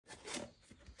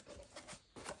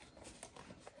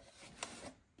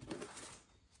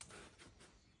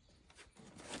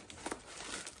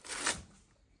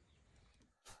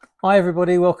Hi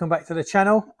everybody, welcome back to the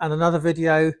channel and another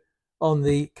video on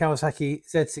the Kawasaki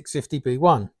Z650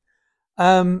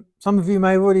 B1. Some of you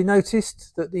may have already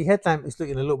noticed that the headlamp is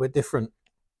looking a little bit different.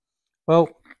 Well,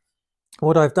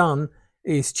 what I've done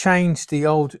is change the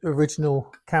old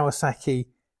original Kawasaki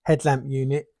headlamp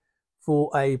unit for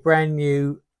a brand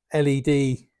new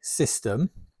LED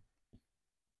system.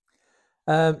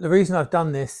 The reason I've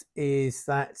done this is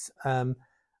that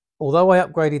although I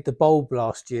upgraded the bulb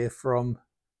last year from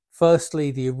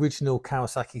firstly the original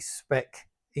Kawasaki spec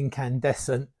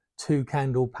incandescent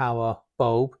 2-candle power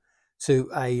bulb to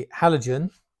a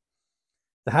halogen,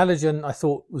 the halogen I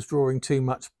thought was drawing too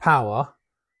much power,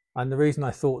 and the reason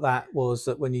I thought that was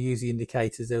that when you use the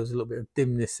indicators there was a little bit of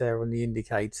dimness there on the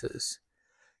indicators.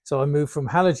 So I moved from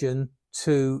halogen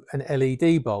to an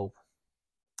LED bulb,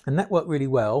 and that worked really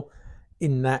well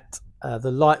in that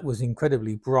the light was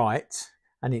incredibly bright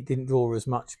and it didn't draw as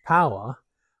much power,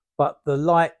 but the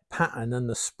light pattern and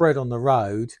the spread on the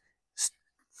road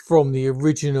from the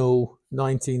original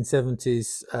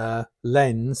 1970s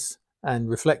lens and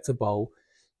reflector bulb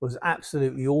was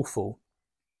absolutely awful.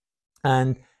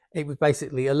 And it would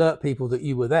basically alert people that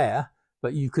you were there,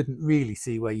 but you couldn't really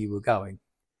see where you were going.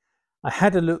 I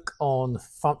had a look on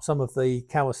some of the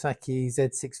Kawasaki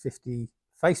Z650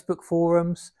 Facebook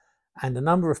forums, and a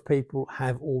number of people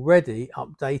have already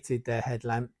updated their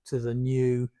headlamp to the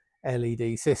new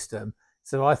LED system.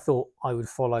 So I thought I would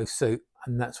follow suit,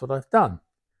 and that's what I've done.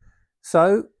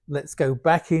 So let's go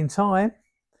back in time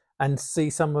and see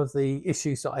some of the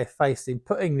issues that I faced in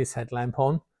putting this headlamp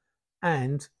on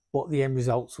and what the end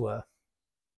results were.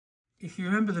 If you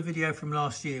remember the video from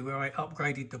last year where I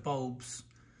upgraded the bulbs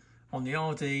on the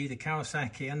RD, the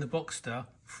Kawasaki and the Boxster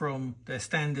from their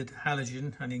standard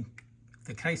halogen, and in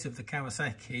the case of the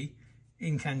Kawasaki,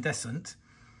 incandescent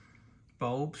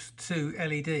bulbs to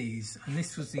LEDs, and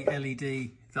this was the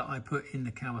LED that I put in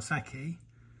the Kawasaki,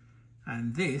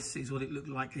 and this is what it looked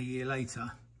like a year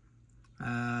later.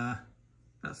 I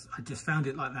just found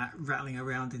it like that, rattling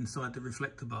around inside the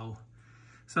reflector bowl.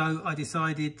 So I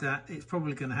decided that it's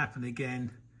probably going to happen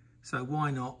again, so why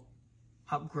not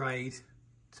upgrade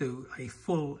to a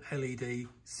full LED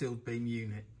sealed beam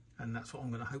unit, and that's what I'm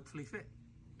going to hopefully fit.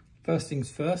 First things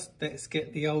first, let's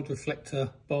get the old reflector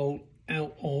bowl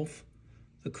out of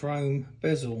the chrome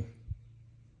bezel.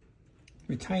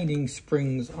 Retaining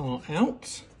springs are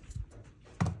out.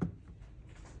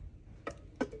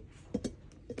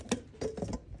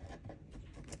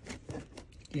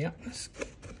 Yeah, that's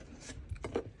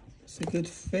a good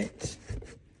fit.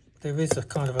 There is a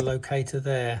kind of a locator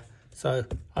there, so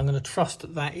I'm going to trust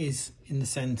that that is in the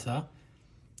centre.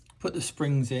 Put the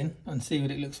springs in and see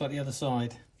what it looks like the other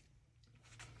side.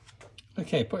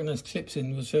 Okay, putting those clips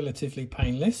in was relatively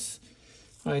painless.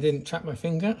 I didn't trap my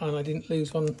finger and I didn't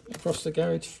lose one across the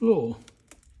garage floor.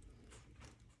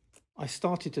 I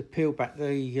started to peel back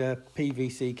the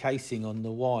PVC casing on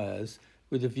the wires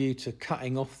with a view to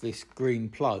cutting off this green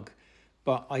plug,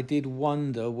 but I did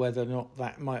wonder whether or not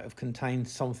that might have contained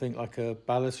something like a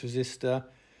ballast resistor.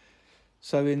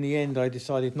 So in the end I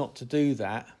decided not to do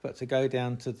that, but to go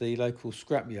down to the local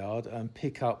scrapyard and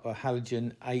pick up a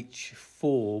halogen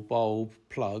H4 bulb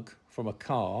plug from a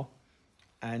car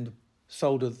and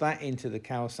solder that into the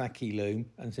Kawasaki loom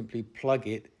and simply plug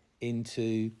it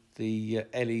into the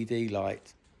LED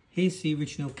light. Here's the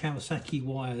original Kawasaki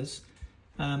wires,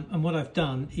 and what I've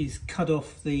done is cut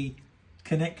off the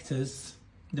connectors,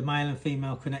 the male and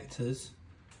female connectors,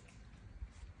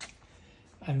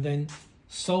 and then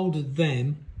soldered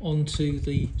them onto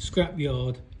the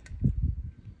scrapyard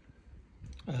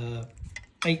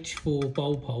H4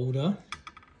 bulb holder,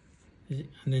 and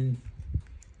then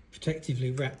protectively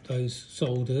wrap those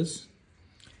solders.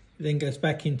 It then goes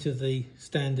back into the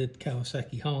standard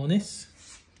Kawasaki harness.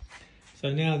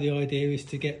 So now the idea is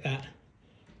to get that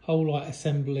whole light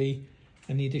assembly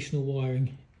and the additional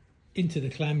wiring into the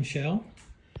clamshell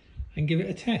and give it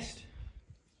a test.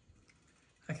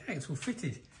 Okay, it's all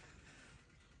fitted.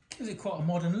 Gives it quite a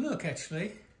modern look,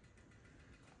 actually.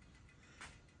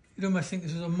 You'd almost think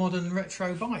this was a modern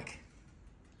retro bike.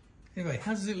 Anyway,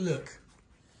 how does it look?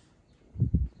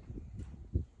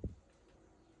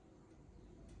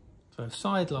 So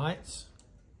side lights,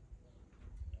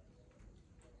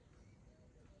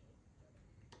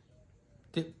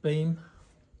 dip beam,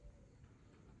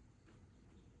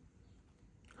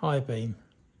 high beam.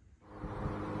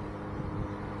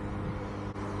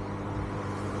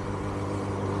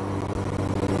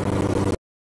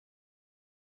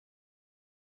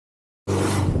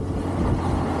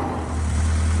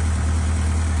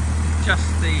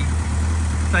 Just the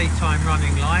daytime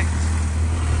running light.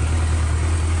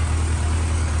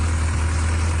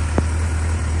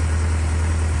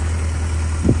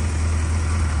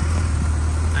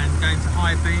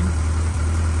 side beam.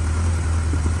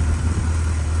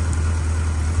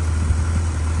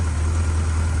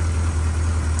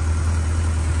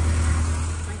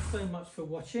 Thanks so much for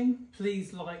watching.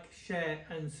 Please like, share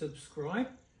and subscribe,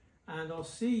 and I'll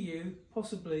see you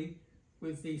possibly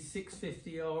with the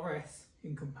 650 RS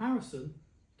in comparison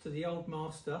to the old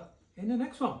Master in the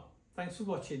next one. Thanks for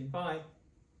watching. Bye.